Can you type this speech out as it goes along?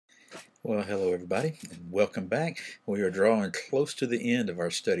Well, hello everybody, and welcome back. We are drawing close to the end of our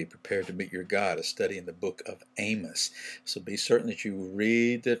study, Prepare to Meet Your God, a study in the book of Amos. So be certain that you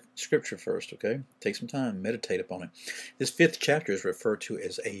read the scripture first, okay? Take some time, meditate upon it. This fifth chapter is referred to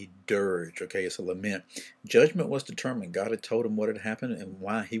as a dirge, okay? It's a lament. Judgment was determined. God had told them what had happened and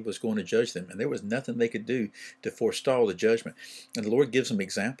why he was going to judge them, and there was nothing they could do to forestall the judgment. And the Lord gives them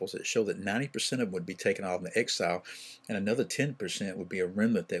examples that show that 90% of them would be taken off into exile, and another 10% would be a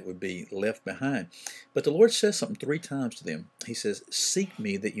remnant that would be left behind. But the Lord says something three times to them. He says, seek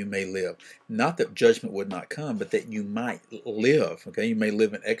me that you may live. Not that judgment would not come, but that you might live. Okay, you may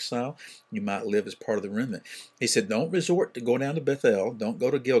live in exile. You might live as part of the remnant. He said, don't resort to go down to Bethel. Don't go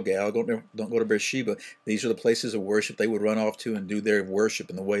to Gilgal. Don't go to Beersheba. These are the places of worship they would run off to and do their worship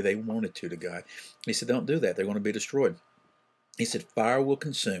in the way they wanted to God. He said, don't do that. They're going to be destroyed. He said, fire will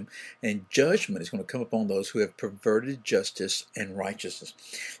consume, and judgment is going to come upon those who have perverted justice and righteousness.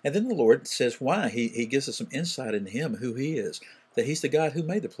 And then the Lord says why. He gives us some insight into him, who he is, that he's the God who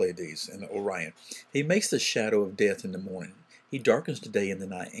made the Pleiades and Orion. He makes the shadow of death in the morning. He darkens the day and the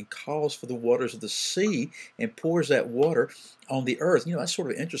night and calls for the waters of the sea and pours that water on the earth. You know, that's sort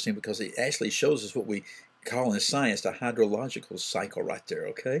of interesting because it actually shows us what we call in science the hydrological cycle right there,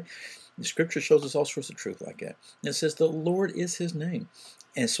 okay? The scripture shows us all sorts of truth like that. And it says the Lord is his name.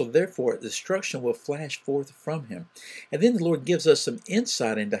 And so therefore destruction will flash forth from him. And then the Lord gives us some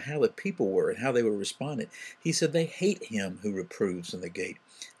insight into how the people were and how they were responding. He said they hate him who reproves in the gate.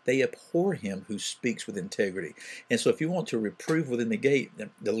 They abhor him who speaks with integrity. And so if you want to reprove within the gate,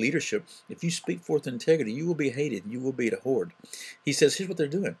 the leadership, if you speak forth integrity, you will be hated, you will be abhorred. He says, here's what they're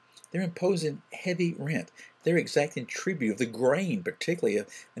doing. They're imposing heavy rent. They're exacting tribute of the grain, particularly,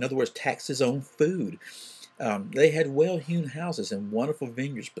 in other words, taxes on food. They had well-hewn houses and wonderful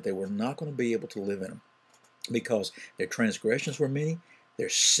vineyards, but they were not going to be able to live in them because their transgressions were many, their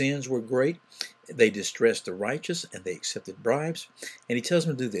sins were great, they distressed the righteous, and they accepted bribes. And he tells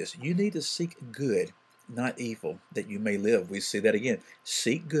them to do this. You need to seek good, not evil, that you may live. We see that again.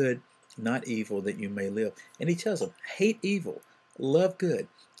 Seek good, not evil, that you may live. And he tells them, hate evil, love good,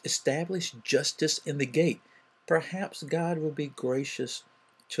 establish justice in the gate. Perhaps God will be gracious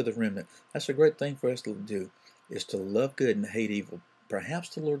to the remnant. That's a great thing for us to do, is to love good and hate evil. Perhaps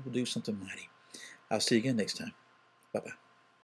the Lord will do something mighty. I'll see you again next time. Bye-bye.